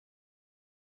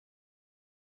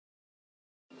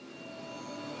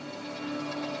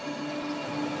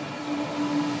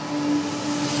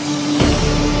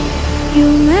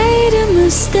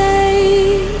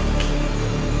mistake,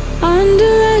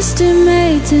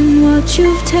 underestimating what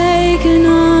you've taken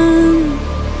on.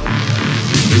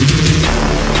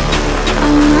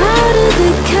 I'm out of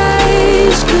the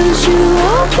cage, cause you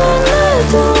opened the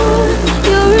door.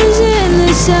 You're as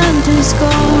innocent as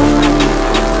gone.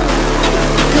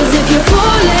 Cause if you're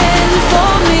falling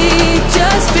for me,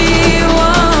 just be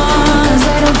one. Cause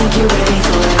I don't think you're ready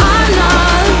for it. I'm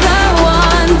not the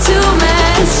one to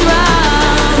mess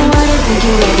around. No, I don't think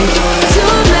you're ready for it.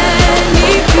 Too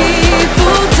many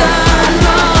people done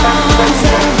wrong. Cause I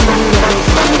don't think you're ready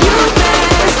for it. You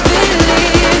best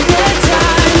believe that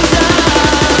time's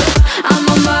up. I'm a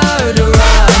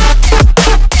murderer.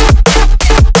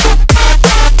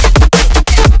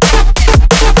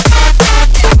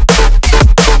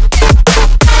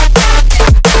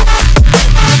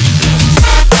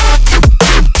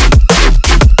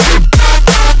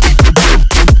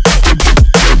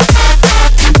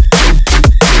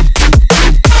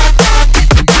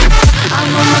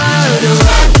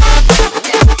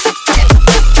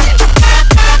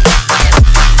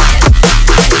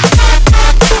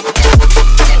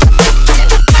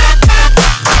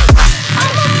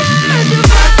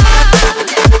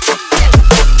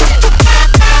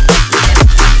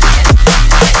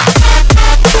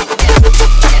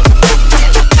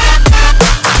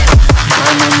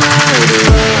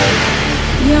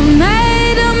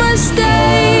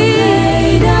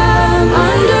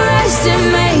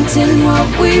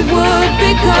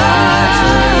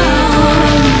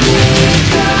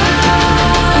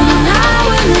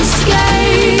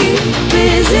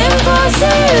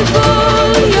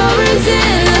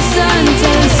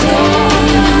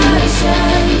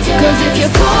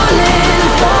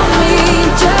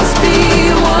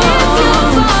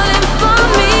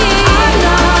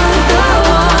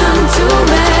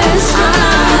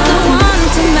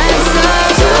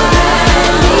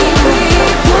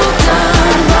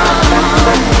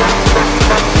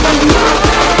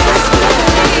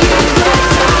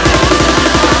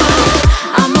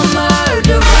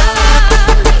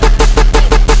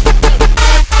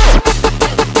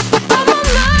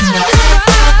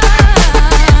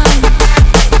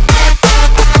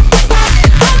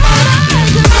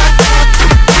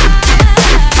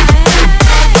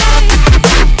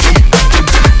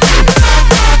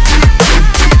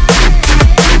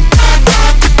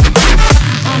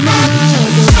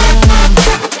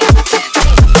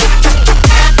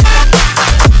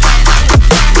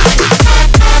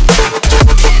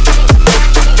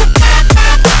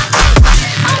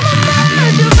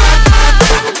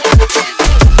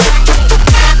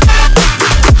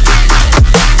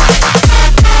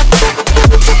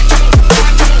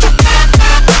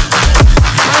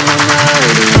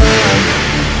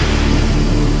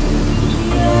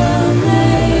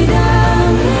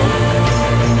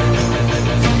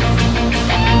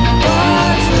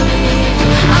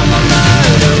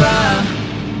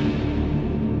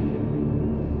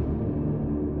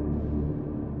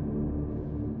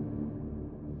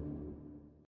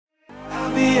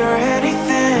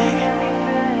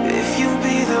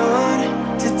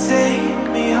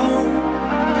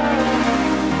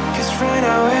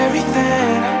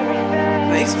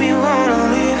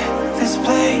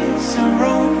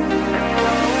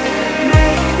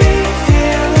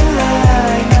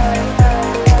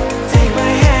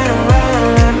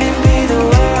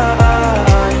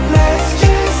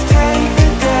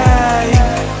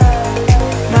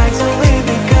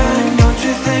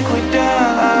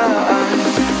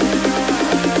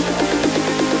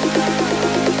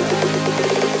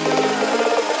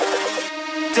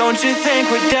 Don't you think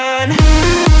we're done?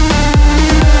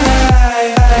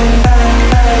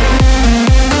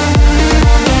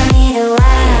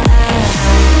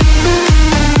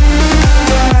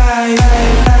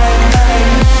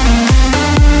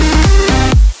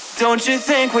 Don't you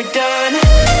think we're done?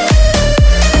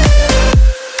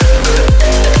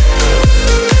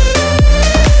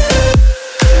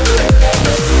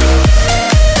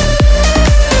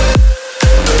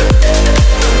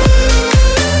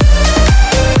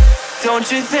 Don't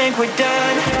you think we're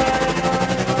done?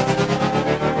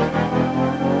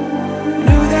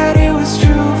 Knew that it was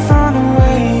true from the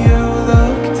way you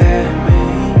looked at me.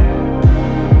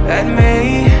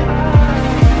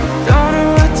 Don't know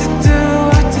what to do,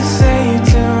 what to say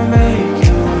to make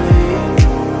you leave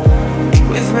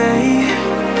with me.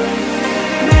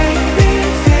 Make me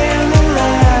feel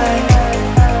alive.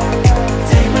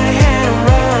 Take my hand and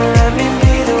run, let me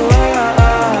be the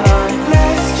one.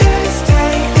 Let's just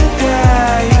take the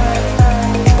dive.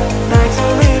 Night's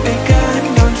only begun,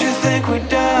 don't you think we're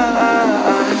done?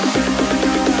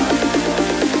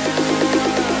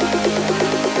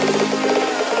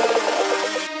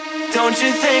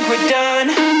 we're done.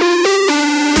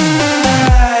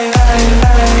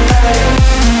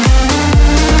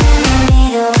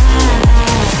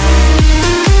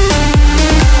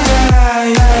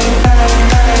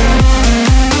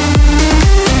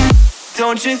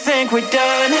 Don't you think we're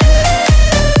done?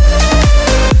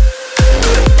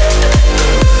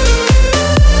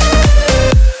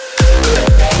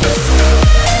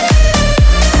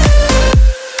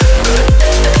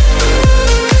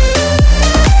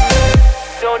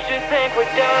 Don't you think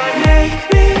we're done? Make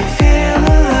me feel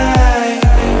alive.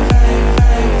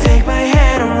 Take my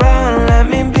hand and run, let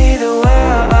me be the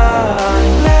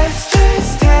one. Let's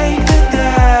just take the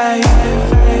dive.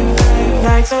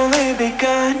 Night's only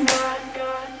begun.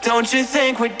 Don't you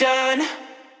think we're done?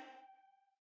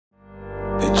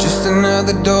 It's just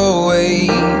another doorway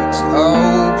to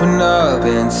open up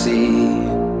and see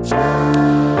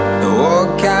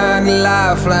what kind of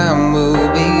lifeline will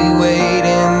be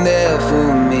waiting there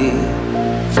for me.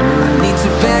 I need to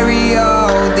bury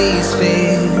all these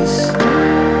fears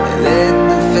and let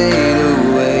them fade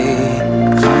away.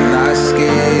 I'm not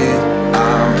scared,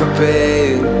 I'm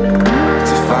prepared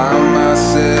to find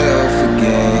myself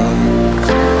again.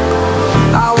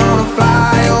 I wanna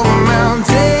fly over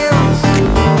mountains,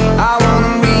 I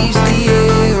wanna reach the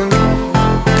end.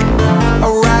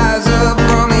 I'll rise up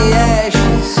from the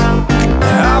ashes,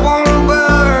 I wanna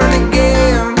burn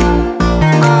again.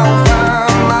 I'll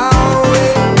find my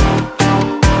way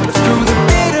through the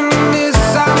bitterness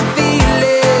I'm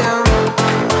feeling.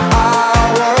 I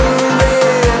won't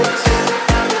rest,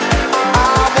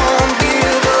 I won't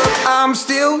give up, I'm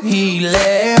still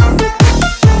healing.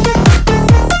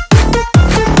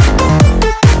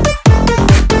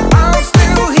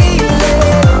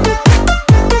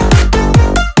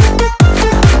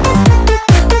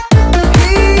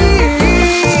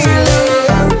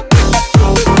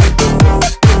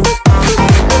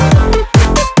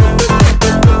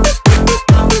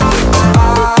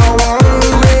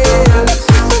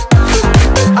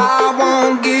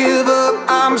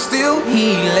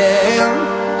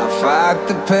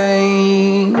 The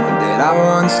pain that I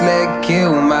once let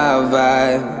kill my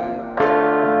vibe.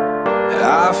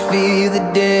 I fear the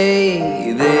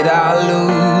day that I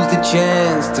lose the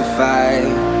chance to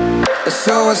fight.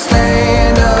 So I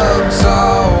stand up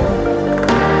tall,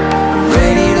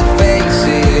 ready to face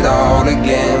it all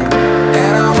again.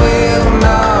 And I will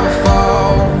not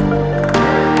fall,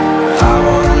 I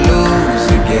won't lose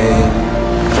again.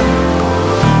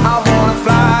 I wanna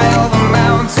fly over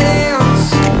mountains,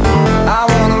 I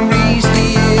wanna reach the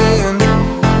end.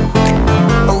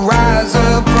 I'll rise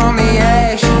up from the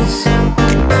ashes,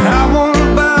 I won't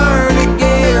burn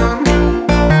again.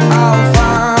 I'll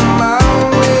find my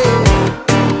way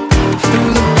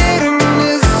through the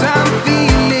bitterness I'm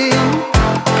feeling.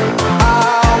 I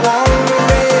won't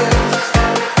rest,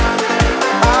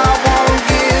 I won't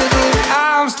give up,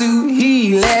 I'm still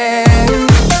healing.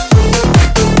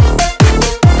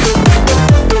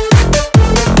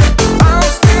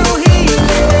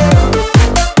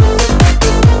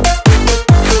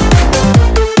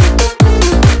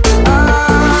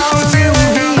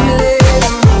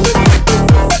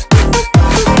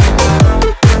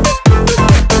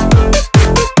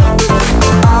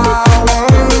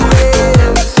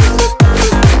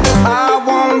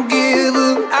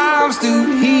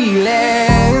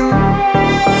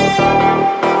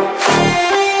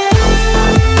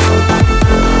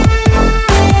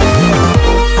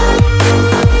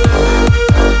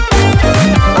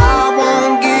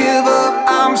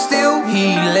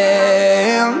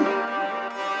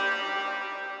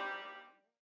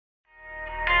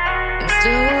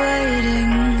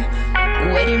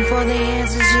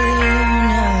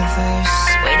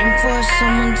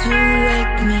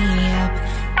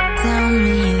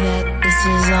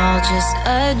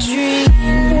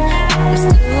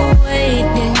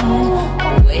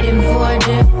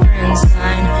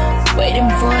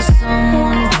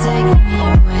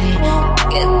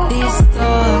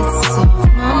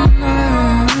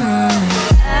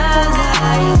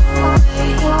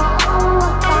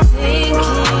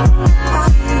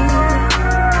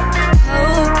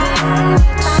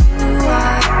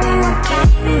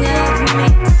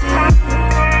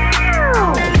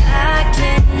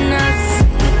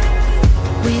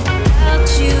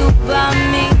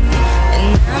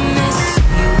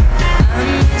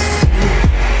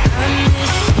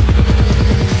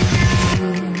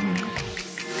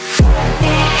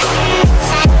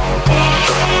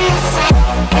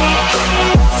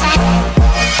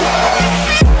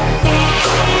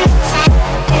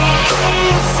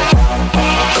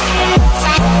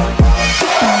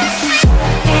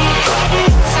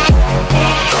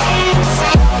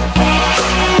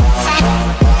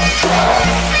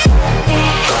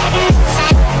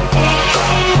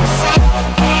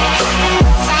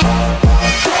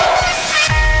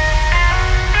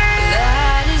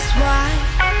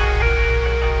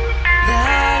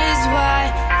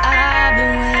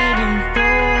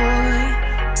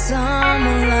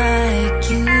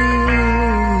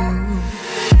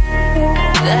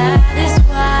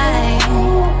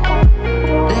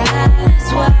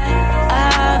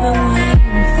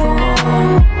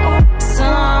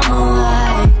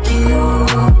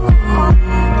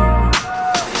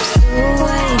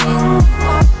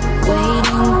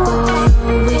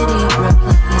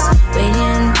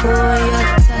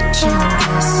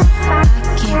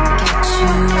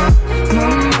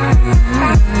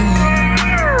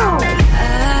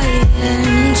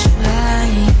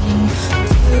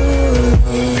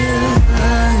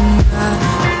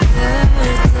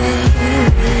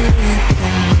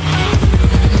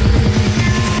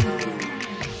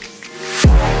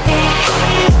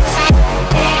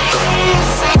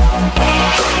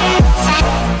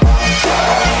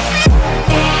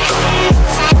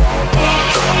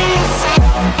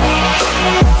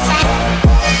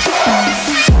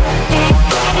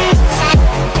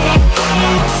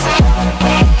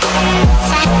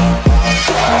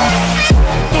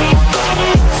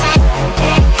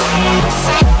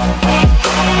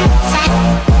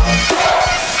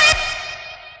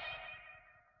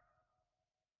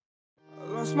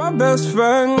 lost my best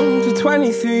friend to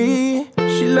 23.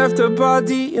 She left her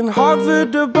body and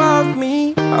hovered above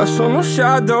me. I saw no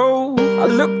shadow, I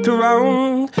looked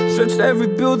around, searched every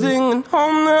building and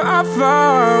home that I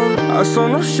found. I saw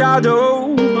no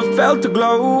shadow, but felt a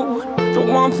glow. The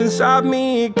warmth inside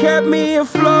me, it kept me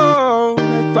afloat.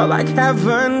 It felt like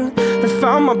heaven had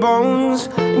found my bones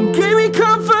and gave me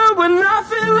comfort when I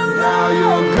feel alone. Now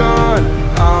you're gone,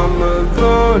 I'm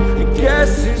alone. I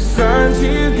guess it's time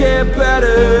to get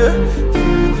better.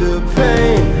 Through the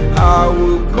pain, I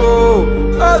will go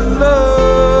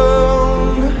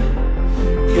alone.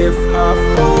 If I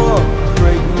fall,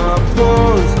 break my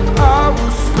bones, I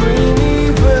will scream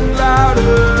even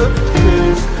louder.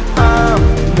 'Cause I'm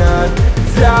not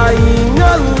dying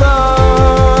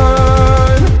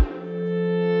alone.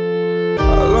 I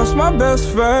lost my best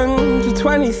friend to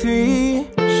 23.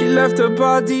 She left her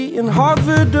body and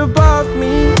hovered above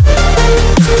me.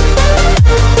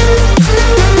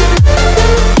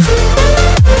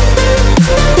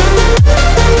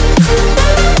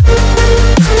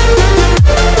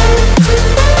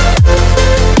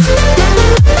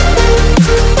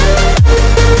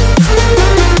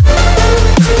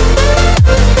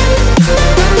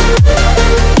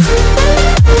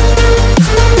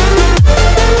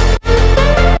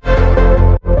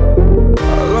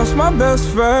 My best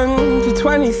friend to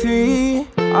 23.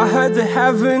 I heard the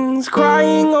heavens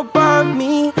crying above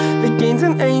me. They gained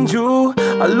an angel,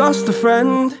 I lost a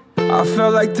friend. I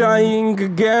felt like dying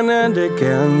again and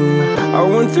again. I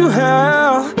went through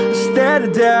hell, stared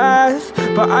at death,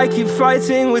 but I keep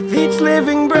fighting with each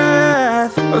living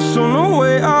breath. I saw no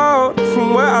way out from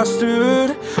where I stood.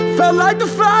 Felt like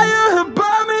the fire had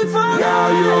burned me through. Now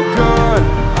you're gone,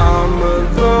 I'm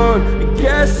alone. I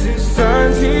guess it's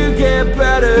time to get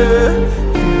better.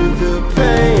 Through the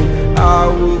pain, I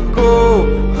will go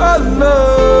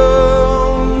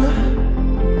alone.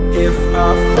 If I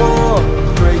fall,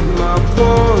 break my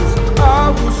bones, I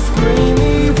will scream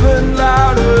even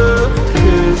louder.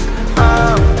 'Cause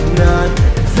I'm not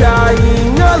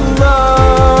dying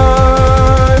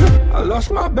alone. I lost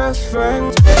my best friend.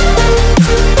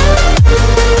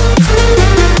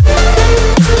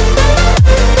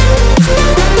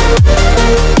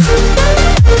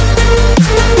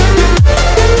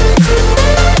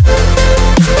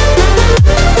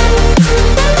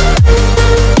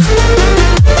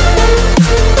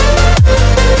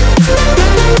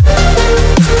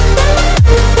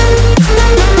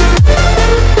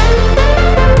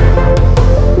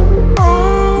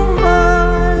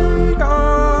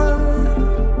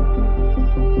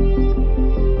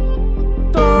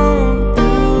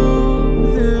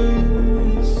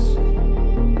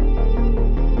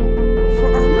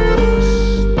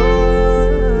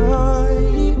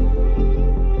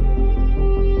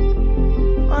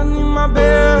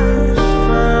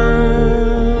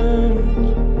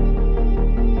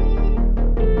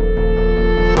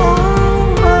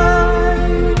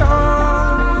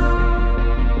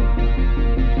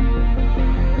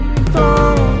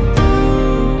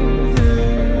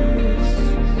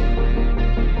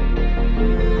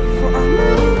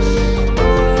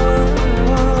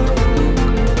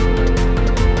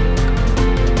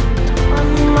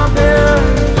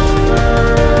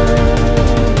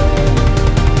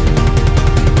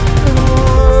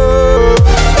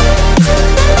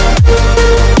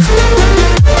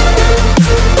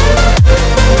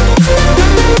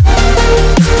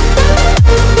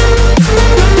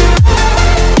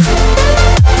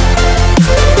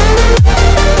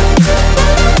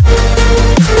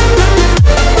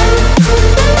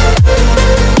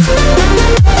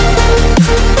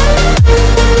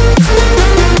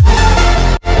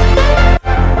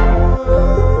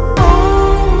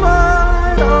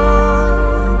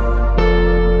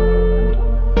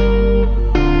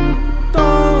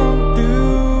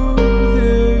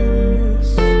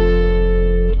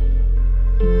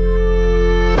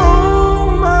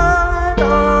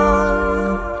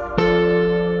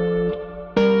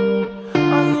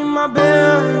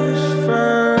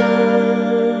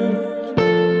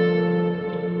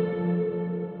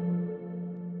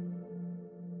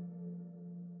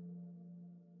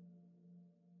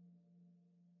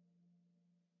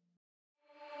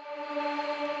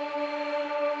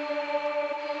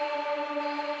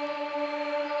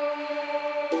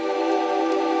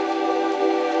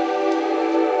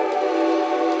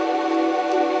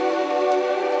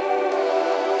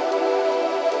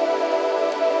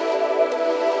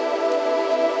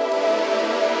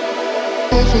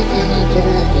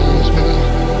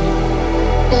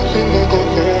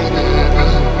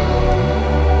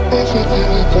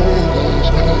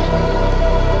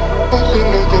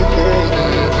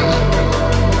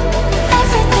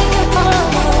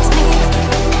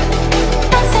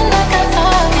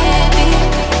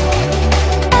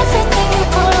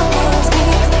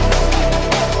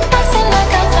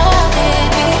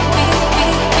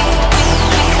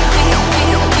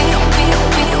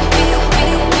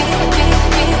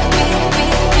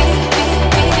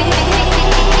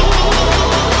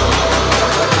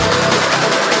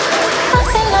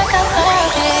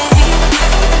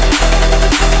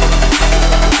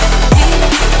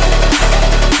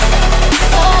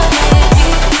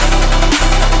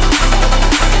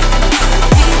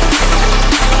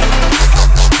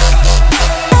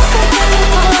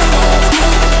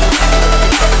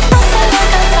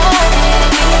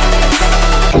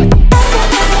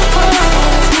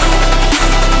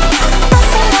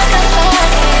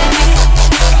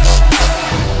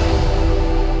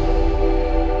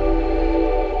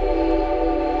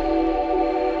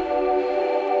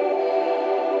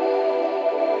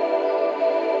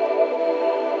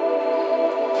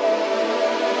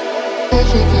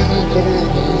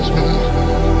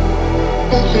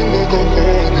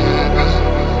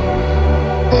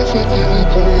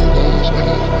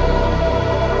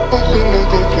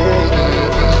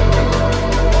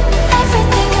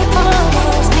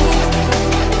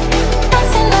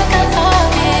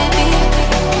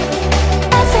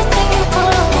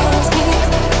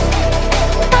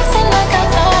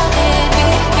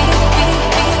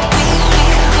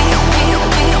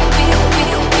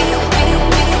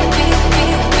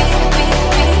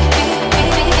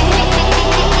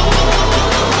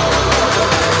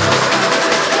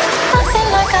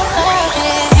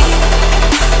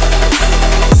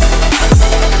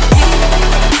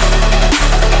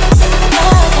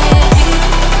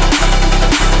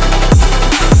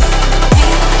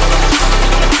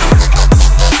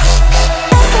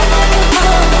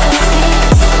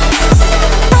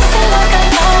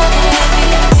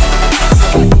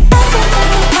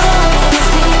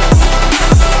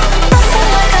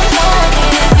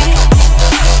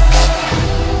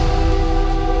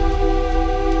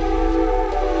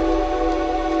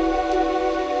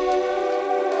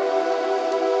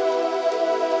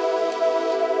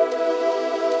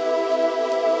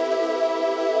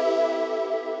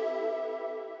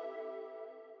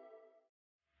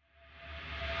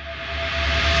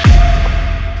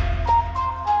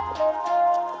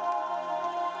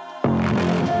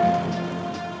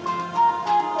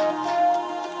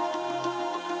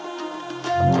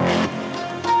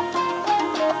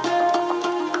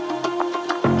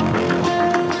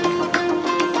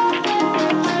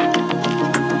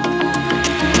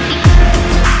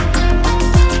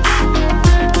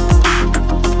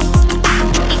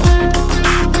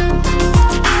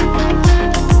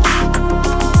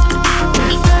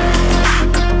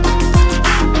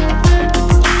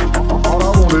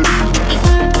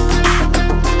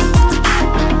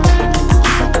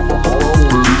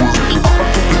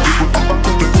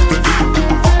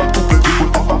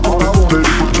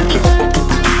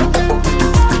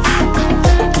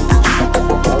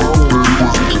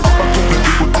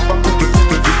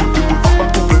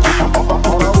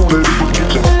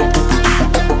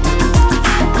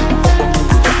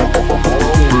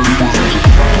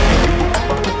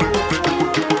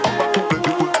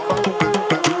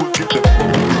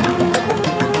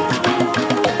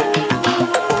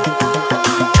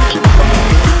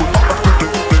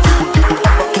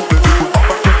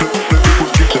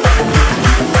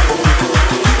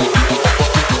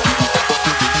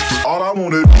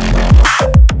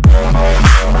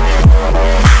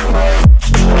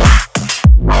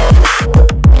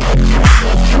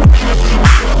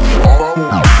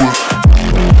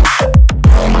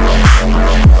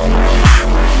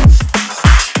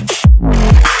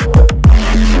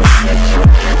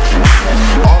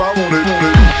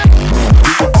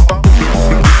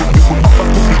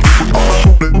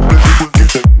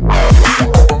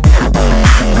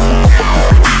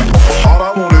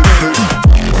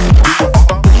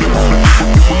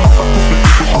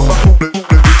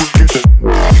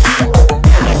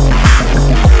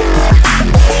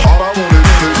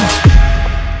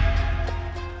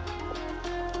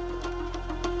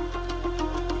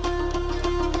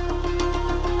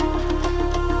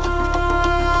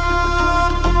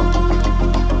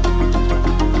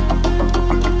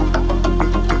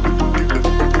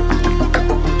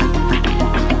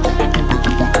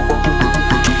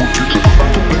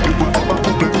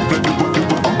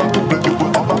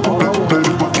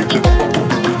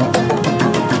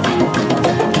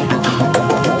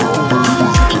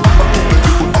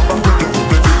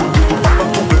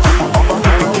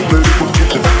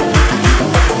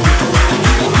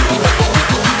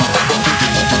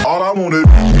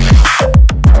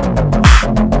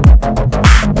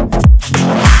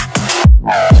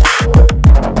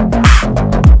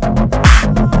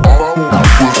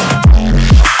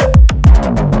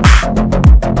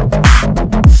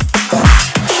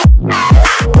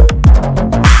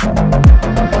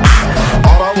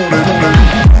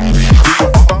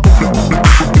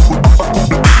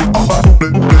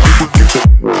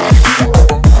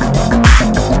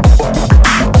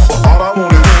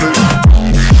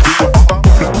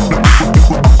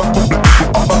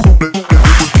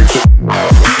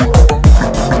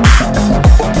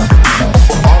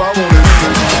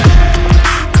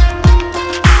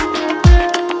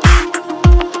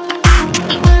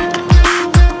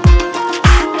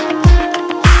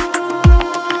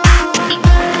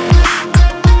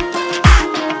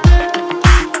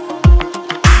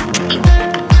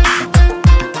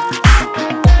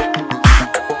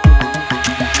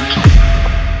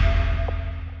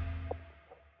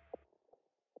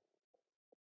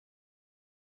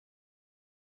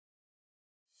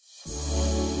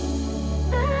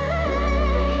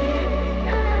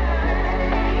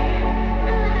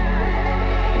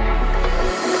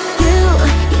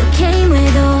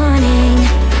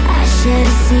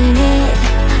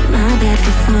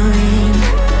 submarine.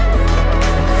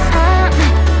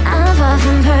 I'm far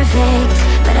from perfect,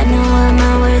 but I know what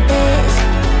my worth is,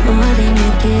 more than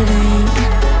you're giving.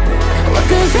 What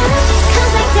goes up,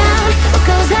 comes back down. What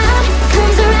goes out,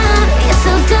 comes around. You're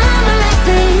so dumb or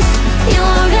reckless, you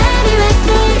already wrecked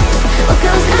this. What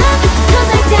goes up, comes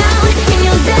back down, and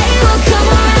your day will come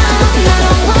around. I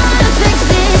don't wanna fix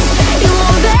this, you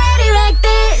already wrecked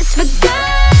this for good.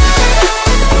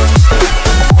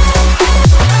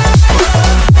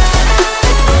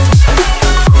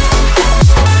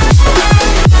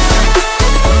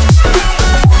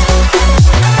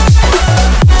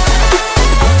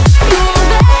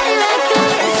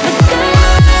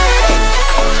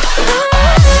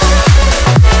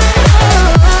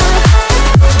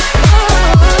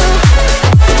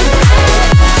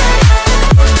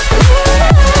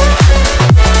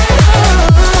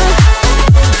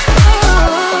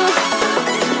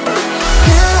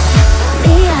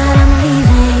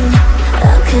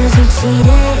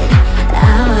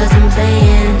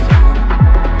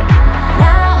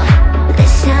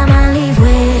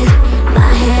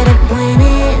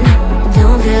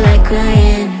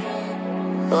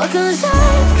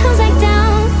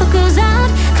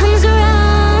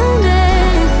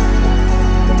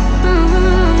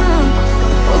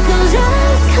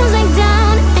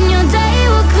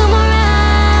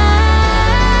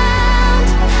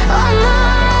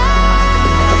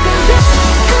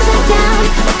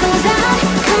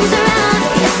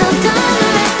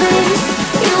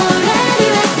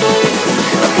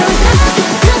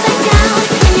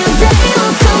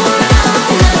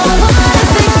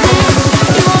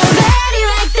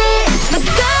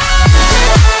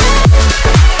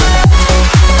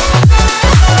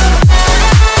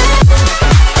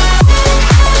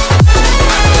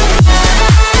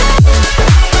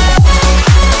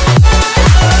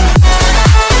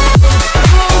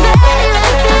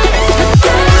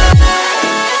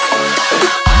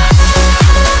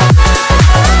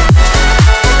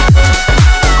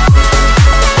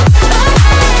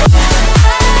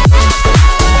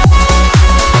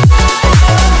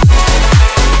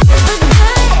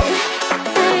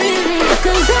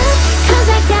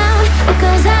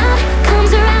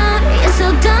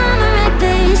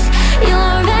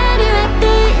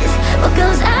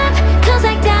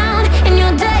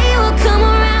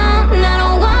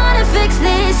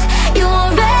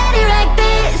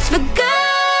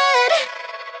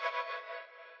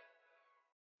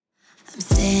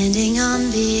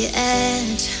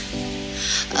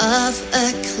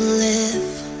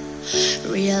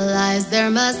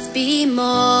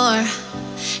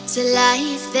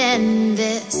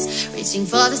 Reaching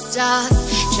for the stars,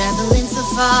 traveling so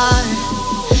far,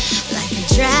 like a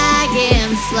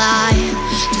dragonfly.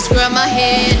 Just grab my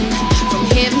hand from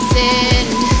heaven's end.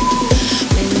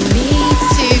 With me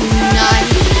tonight,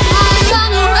 I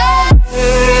run away.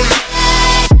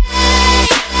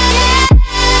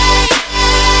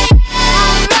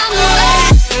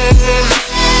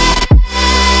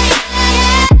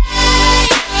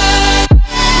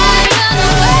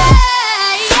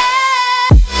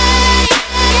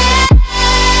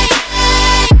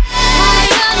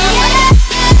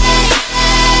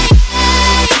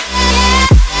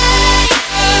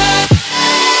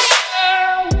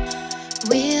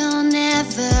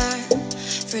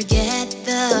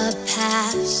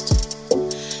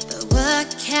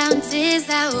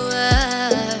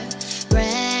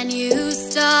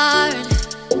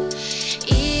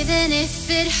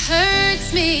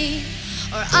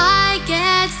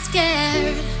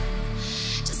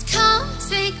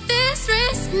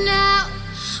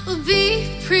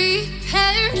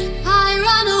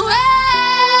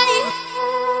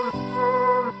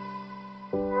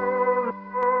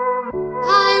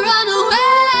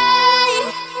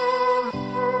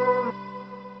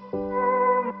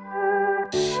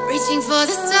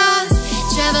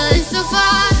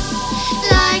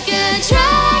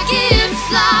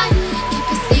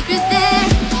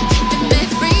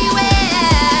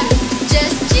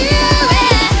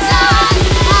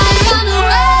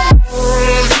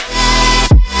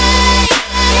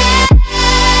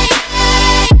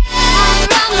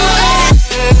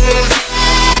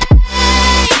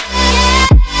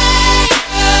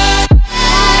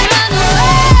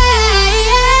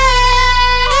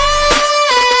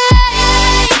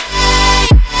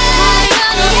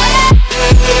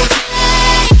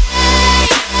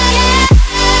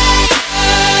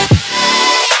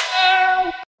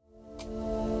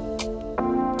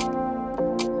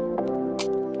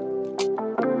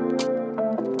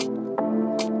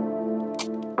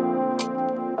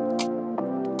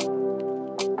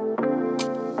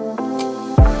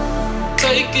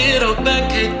 take it all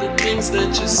back, hate the things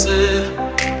that you said,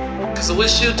 cause I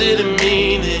wish you didn't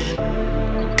mean it.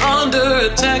 I'm under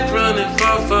attack, running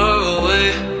far, far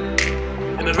away,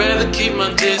 and I'd rather keep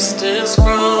my distance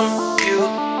from you.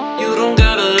 You don't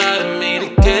gotta lie to me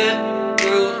to get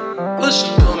through. Push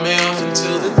and pull me off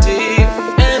into the deep,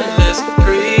 and let's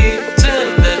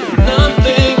pretend that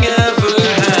nothing ever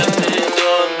happened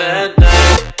on that night.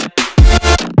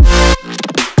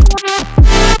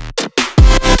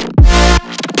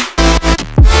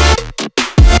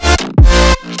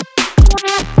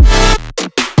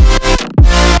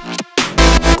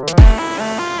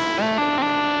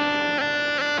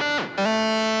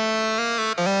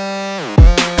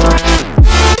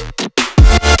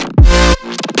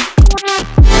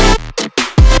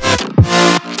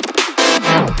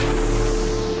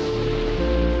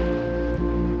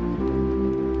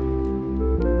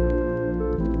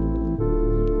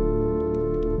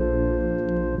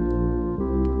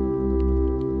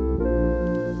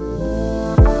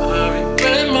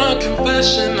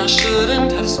 I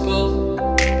shouldn't have spoke,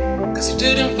 cause you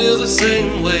didn't feel the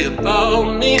same way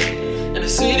about me, and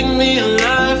it's eating me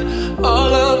alive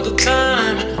all of the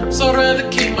time. So I'd rather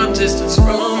keep my distance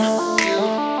from